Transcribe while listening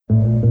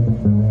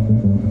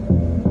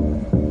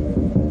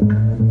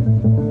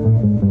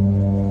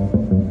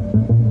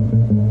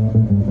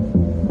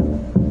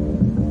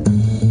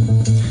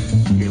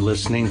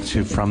listening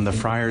to From the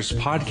Friars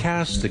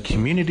podcast, the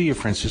community of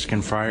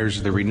Franciscan Friars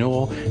of the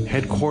Renewal,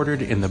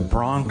 headquartered in the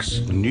Bronx,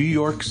 New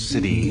York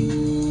City.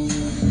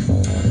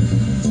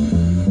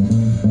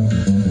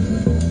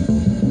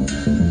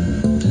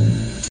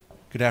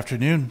 Good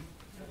afternoon.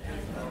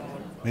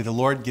 May the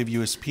Lord give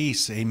you his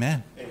peace.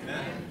 Amen.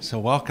 Amen. So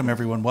welcome,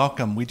 everyone.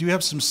 Welcome. We do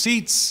have some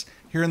seats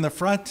here in the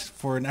front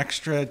for an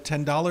extra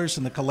 $10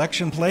 in the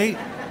collection plate.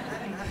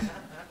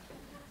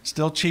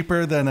 Still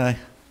cheaper than a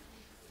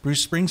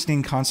Bruce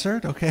Springsteen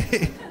concert,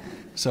 okay?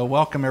 So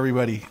welcome,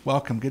 everybody.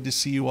 Welcome. Good to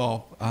see you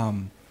all.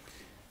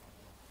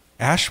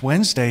 Ash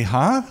Wednesday,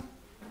 huh?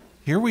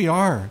 Here we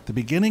are, the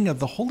beginning of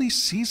the holy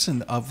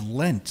season of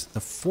Lent, the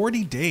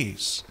 40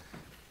 days.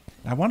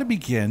 I want to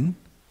begin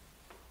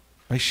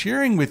by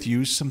sharing with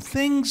you some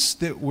things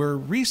that were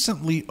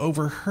recently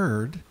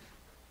overheard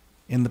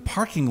in the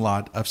parking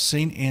lot of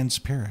St. Anne's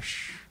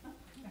Parish.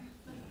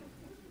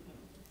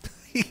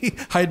 I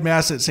had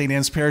Mass at St.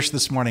 Anne's Parish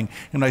this morning,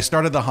 and I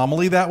started the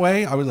homily that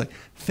way. I was like,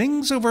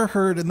 things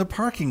overheard in the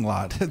parking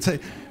lot.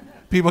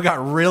 People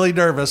got really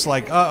nervous,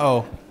 like,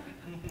 uh-oh.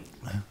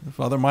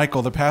 Father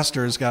Michael, the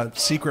pastor, has got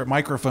secret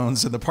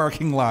microphones in the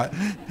parking lot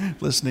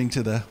listening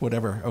to the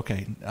whatever.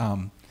 Okay.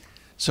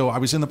 So I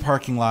was in the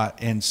parking lot,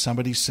 and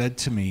somebody said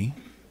to me,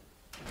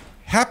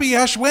 "Happy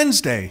Ash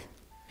Wednesday."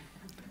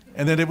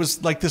 And then it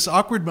was like this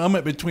awkward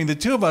moment between the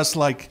two of us,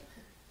 like,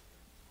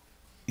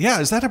 yeah,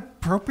 is that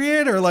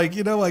appropriate? Or like,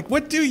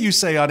 what do you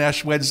say on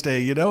Ash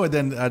Wednesday, And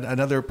then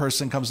another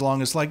person comes along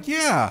and is like,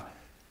 yeah,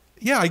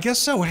 I guess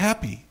so.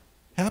 Happy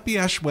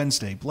Ash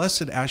Wednesday,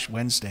 blessed Ash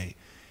Wednesday.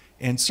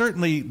 And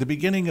certainly the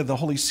beginning of the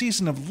holy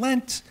season of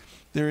Lent,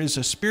 there is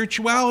a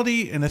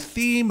spirituality and a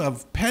theme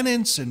of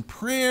penance and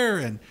prayer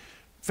and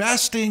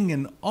fasting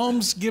and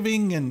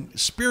almsgiving and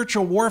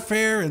spiritual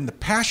warfare and the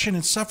passion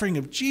and suffering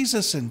of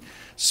Jesus and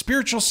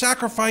spiritual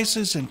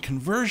sacrifices and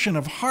conversion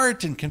of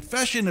heart and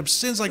confession of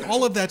sins, like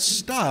all of that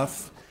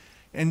stuff.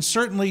 And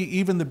certainly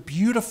even the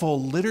beautiful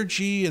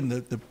liturgy and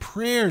the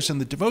prayers and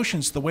the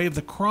devotions, the way of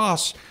the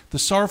cross, the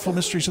sorrowful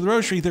mysteries of the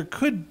rosary. There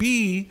could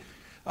be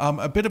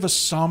a bit of a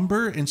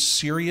somber and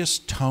serious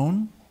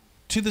tone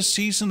to the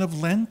season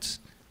of Lent.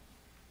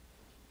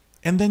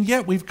 And then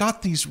yet we've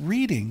got these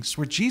readings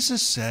where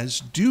Jesus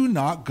says, do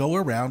not go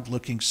around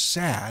looking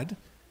sad,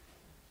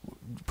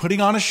 putting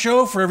on a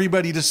show for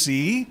everybody to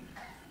see.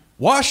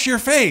 Wash your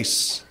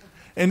face.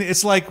 And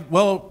it's like,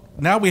 well,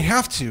 now we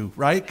have to,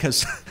 right?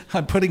 Because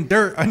I'm putting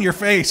dirt on your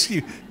face.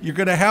 You're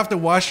going to have to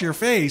wash your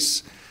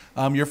face.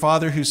 Your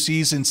Father who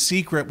sees in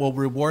secret will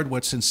reward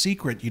what's in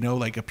secret,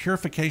 like a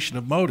purification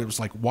of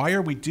motives. Like, why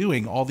are we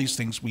doing all these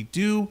things we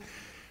do?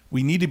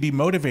 We need to be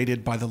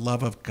motivated by the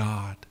love of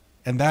God.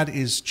 And that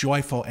is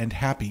joyful and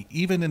happy,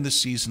 even in the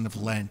season of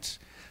Lent,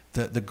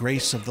 the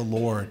grace of the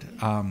Lord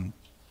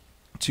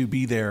to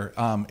be there.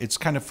 It's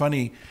kind of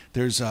funny.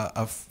 There's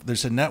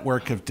a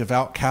network of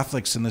devout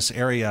Catholics in this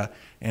area,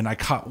 and I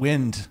caught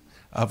wind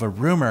of a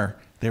rumor.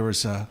 There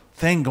was a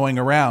thing going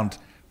around.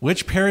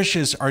 Which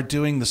parishes are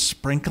doing the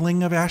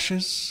sprinkling of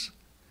ashes?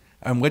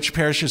 And which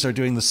parishes are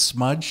doing the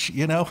smudge,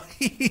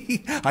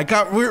 I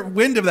got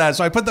wind of that,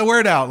 so I put the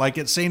word out, like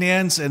at St.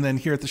 Anne's, and then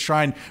here at the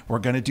shrine, we're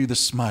going to do the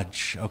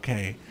smudge,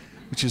 okay?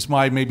 Which is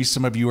why maybe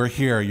some of you are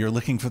here. You're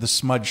looking for the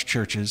smudge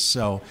churches.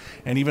 So,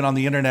 and even on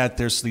the internet,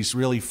 there's these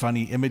really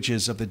funny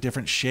images of the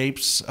different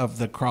shapes of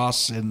the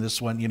cross. In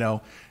this one,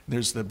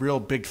 there's the real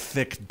big,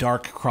 thick,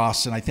 dark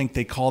cross, and I think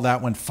they call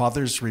that one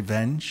Father's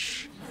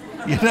Revenge.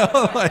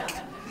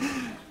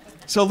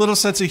 So a little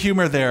sense of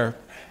humor there.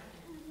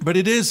 But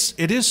it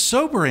is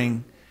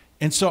sobering.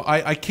 And so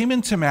I came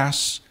into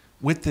Mass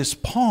with this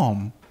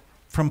palm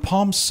from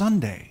Palm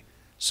Sunday.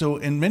 So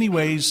in many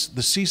ways,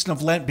 the season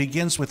of Lent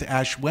begins with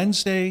Ash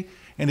Wednesday,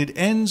 and it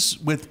ends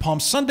with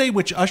Palm Sunday,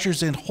 which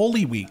ushers in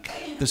Holy Week,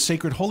 the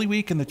Sacred Holy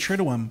Week and the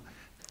Triduum,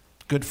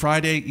 Good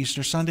Friday,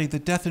 Easter Sunday, the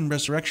death and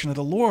resurrection of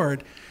the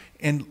Lord.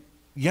 And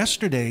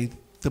yesterday,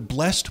 the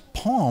blessed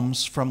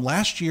palms from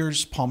last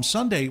year's Palm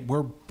Sunday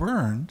were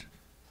burned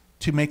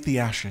to make the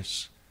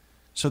ashes.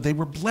 So they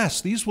were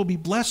blessed. These will be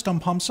blessed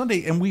on Palm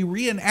Sunday. And we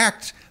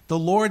reenact the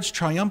Lord's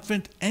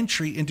triumphant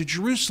entry into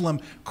Jerusalem,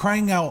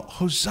 crying out,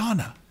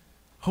 Hosanna,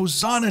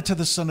 Hosanna to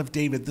the Son of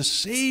David, the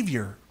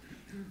Savior.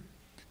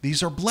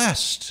 These are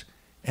blessed.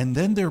 And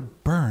then they're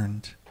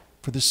burned.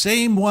 For the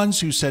same ones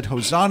who said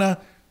Hosanna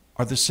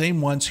are the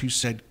same ones who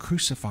said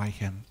crucify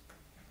him.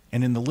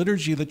 And in the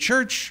liturgy of the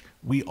church,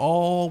 we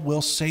all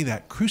will say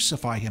that,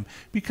 crucify him,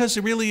 because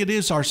it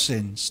is our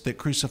sins that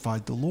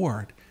crucified the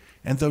Lord.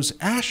 And those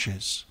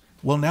ashes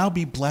will now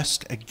be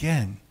blessed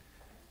again,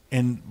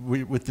 and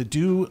with the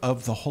dew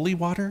of the holy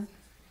water,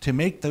 to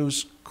make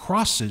those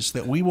crosses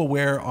that we will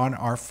wear on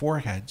our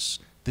foreheads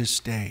this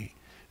day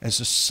as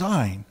a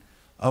sign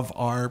of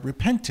our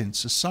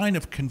repentance, a sign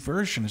of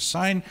conversion, a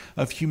sign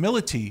of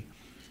humility.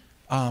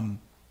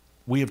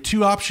 We have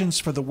two options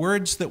for the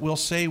words that we'll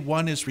say.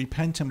 One is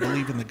repent and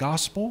believe in the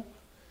gospel.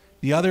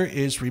 The other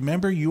is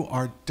remember you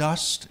are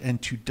dust, and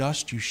to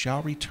dust you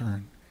shall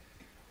return.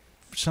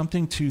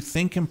 Something to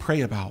think and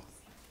pray about.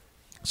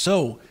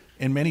 So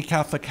in many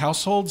Catholic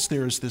households,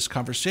 there's this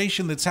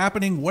conversation that's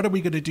happening. What are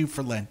we going to do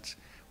for Lent?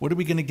 What are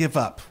we going to give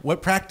up?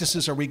 What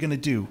practices are we going to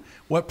do?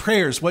 What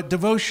prayers? What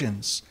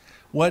devotions?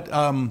 What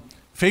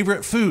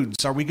favorite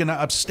foods are we going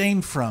to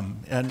abstain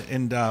from?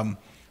 And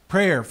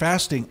prayer,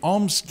 fasting,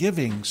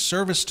 almsgiving,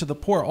 service to the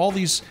poor, all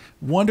these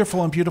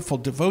wonderful and beautiful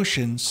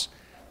devotions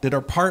that are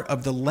part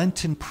of the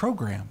Lenten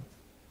program.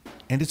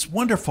 And it's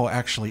wonderful,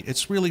 actually.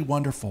 It's really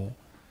wonderful.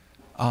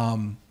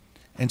 And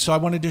so I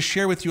wanted to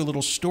share with you a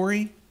little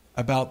story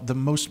about the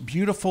most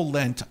beautiful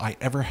Lent I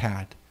ever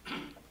had.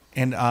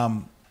 And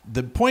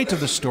the point of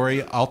the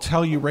story, I'll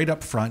tell you right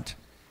up front,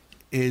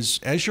 is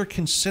as you're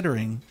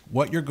considering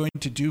what you're going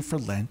to do for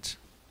Lent,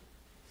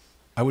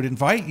 I would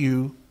invite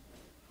you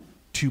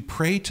to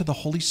pray to the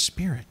Holy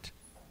Spirit.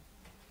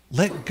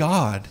 Let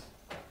God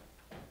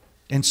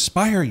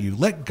inspire you.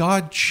 Let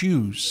God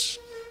choose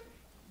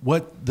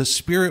what the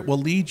Spirit will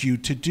lead you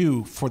to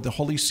do for the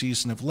holy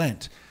season of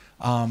Lent.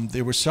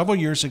 There were several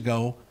years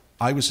ago,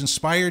 I was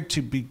inspired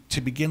to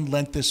begin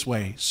Lent this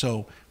way.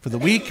 So for the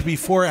week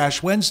before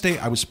Ash Wednesday,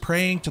 I was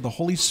praying to the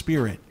Holy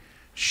Spirit,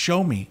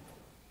 show me,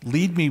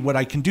 lead me what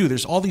I can do.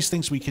 There's all these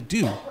things we could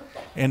do.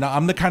 And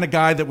I'm the kind of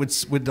guy that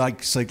would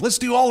like say, let's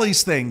do all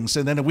these things.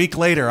 And then a week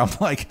later, I'm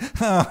like,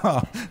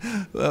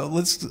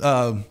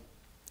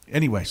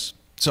 anyways.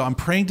 So I'm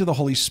praying to the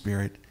Holy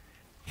Spirit.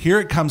 Here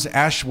it comes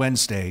Ash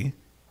Wednesday,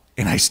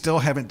 and I still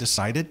haven't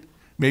decided.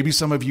 Maybe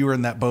some of you are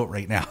in that boat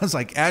right now. It's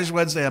like Ash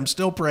Wednesday, I'm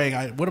still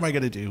praying. What am I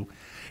going to do?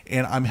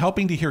 And I'm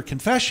helping to hear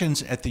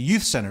confessions at the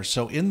youth center.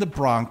 So in the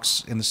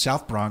Bronx, in the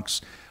South Bronx,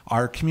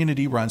 our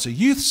community runs a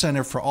youth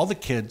center for all the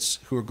kids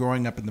who are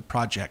growing up in the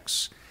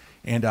projects.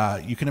 And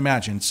you can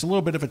imagine, it's a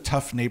little bit of a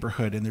tough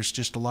neighborhood, and there's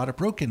just a lot of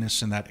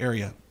brokenness in that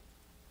area.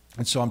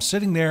 And so I'm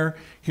sitting there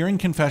hearing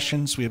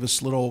confessions. We have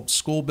this little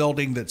school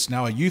building that's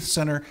now a youth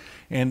center,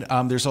 and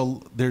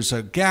there's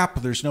a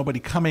gap. There's nobody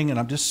coming, and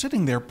I'm just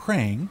sitting there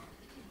praying.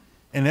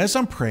 And as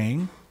I'm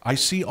praying, I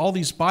see all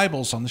these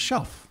Bibles on the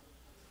shelf.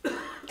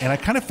 And I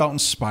kind of felt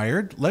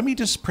inspired. Let me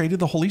just pray to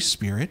the Holy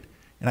Spirit.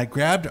 And I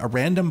grabbed a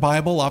random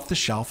Bible off the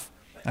shelf.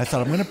 I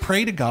thought, I'm going to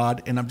pray to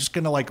God, and I'm just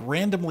going to like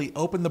randomly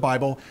open the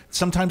Bible.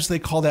 Sometimes they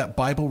call that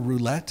Bible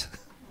roulette.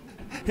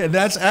 And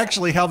that's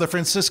actually how the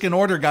Franciscan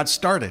order got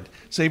started.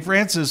 St.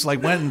 Francis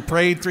went and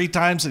prayed 3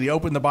 times, and he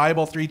opened the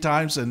Bible 3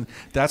 times, and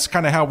that's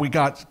kind of how we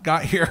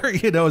got here,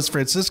 as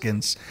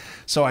Franciscans.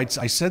 So I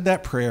said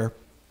that prayer.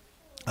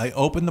 I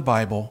opened the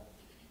Bible,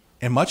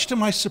 and much to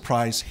my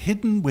surprise,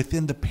 hidden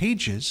within the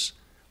pages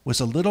was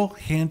a little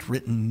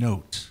handwritten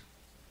note.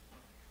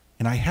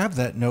 And I have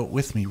that note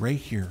with me right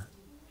here.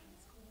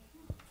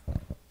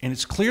 And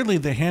it's clearly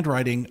the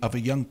handwriting of a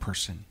young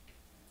person.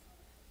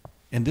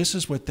 And this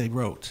is what they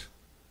wrote.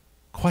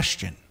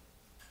 Question: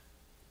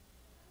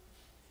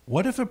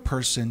 what if a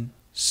person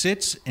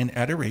sits in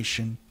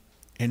adoration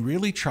and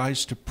really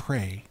tries to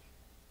pray,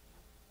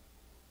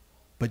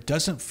 but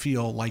doesn't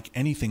feel like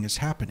anything is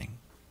happening?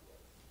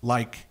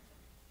 Like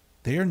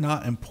they are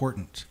not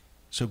important,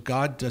 so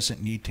God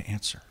doesn't need to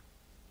answer.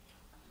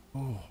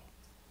 Oh.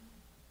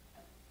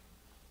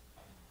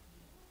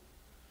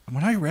 And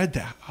when I read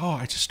that,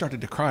 I just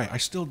started to cry. I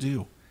still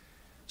do.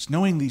 It's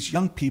knowing these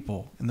young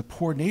people in the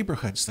poor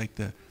neighborhoods,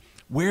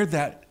 where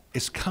that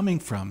is coming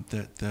from,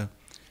 the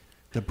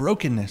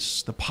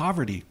brokenness, the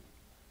poverty,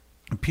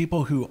 and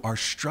people who are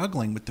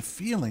struggling with the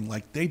feeling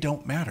like they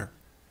don't matter,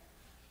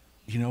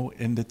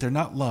 and that they're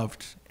not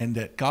loved, and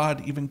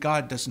that even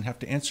God doesn't have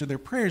to answer their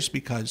prayers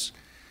because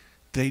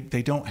they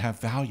don't have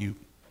value.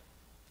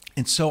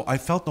 And so I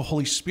felt the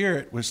Holy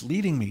Spirit was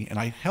leading me, and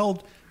I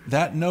held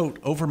that note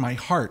over my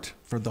heart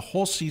for the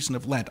whole season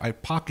of Lent. I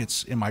have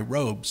pockets in my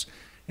robes,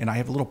 and I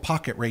have a little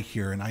pocket right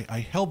here, and I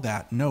held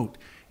that note.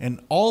 And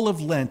all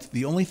of Lent,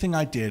 the only thing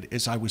I did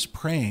is I was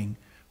praying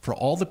for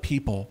all the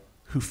people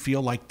who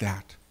feel like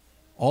that,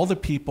 all the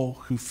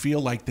people who feel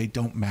like they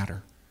don't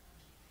matter.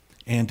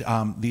 And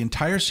the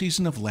entire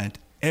season of Lent,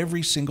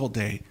 every single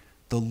day,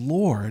 the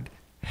Lord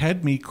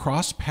had me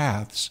cross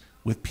paths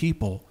with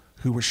people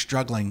who were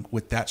struggling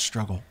with that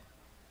struggle,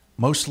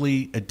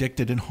 mostly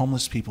addicted and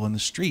homeless people in the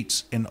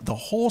streets. And the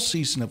whole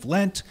season of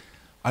Lent,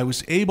 I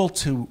was able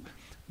to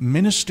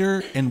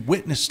minister and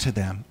witness to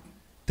them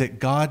that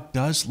God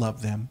does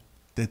love them,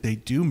 that they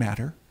do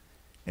matter,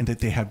 and that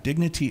they have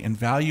dignity and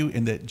value,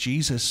 and that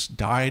Jesus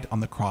died on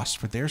the cross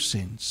for their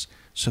sins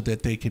so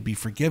that they could be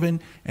forgiven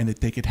and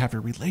that they could have a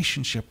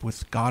relationship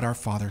with God our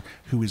Father,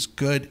 who is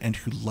good and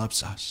who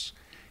loves us.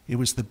 It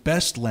was the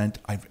best Lent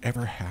I've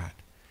ever had.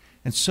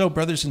 And so,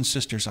 brothers and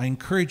sisters, I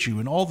encourage you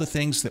in all the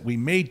things that we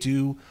may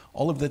do,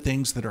 all of the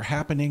things that are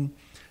happening,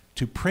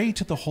 to pray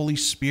to the Holy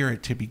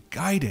Spirit to be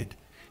guided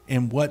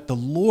in what the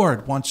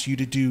Lord wants you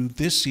to do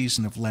this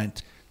season of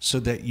Lent, so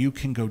that you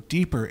can go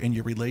deeper in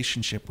your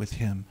relationship with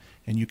Him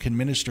and you can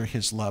minister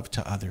His love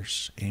to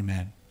others.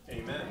 Amen.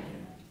 Amen.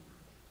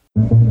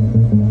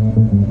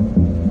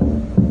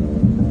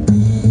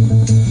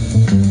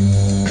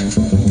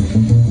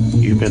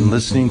 You been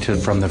listening to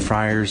From the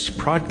Friars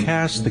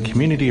podcast, the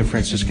community of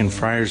Franciscan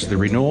Friars of the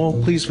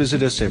Renewal. Please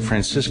visit us at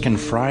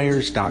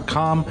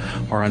franciscanfriars.com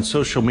or on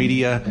social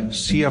media,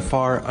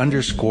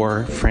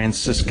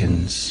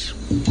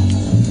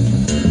 CFR_Franciscans.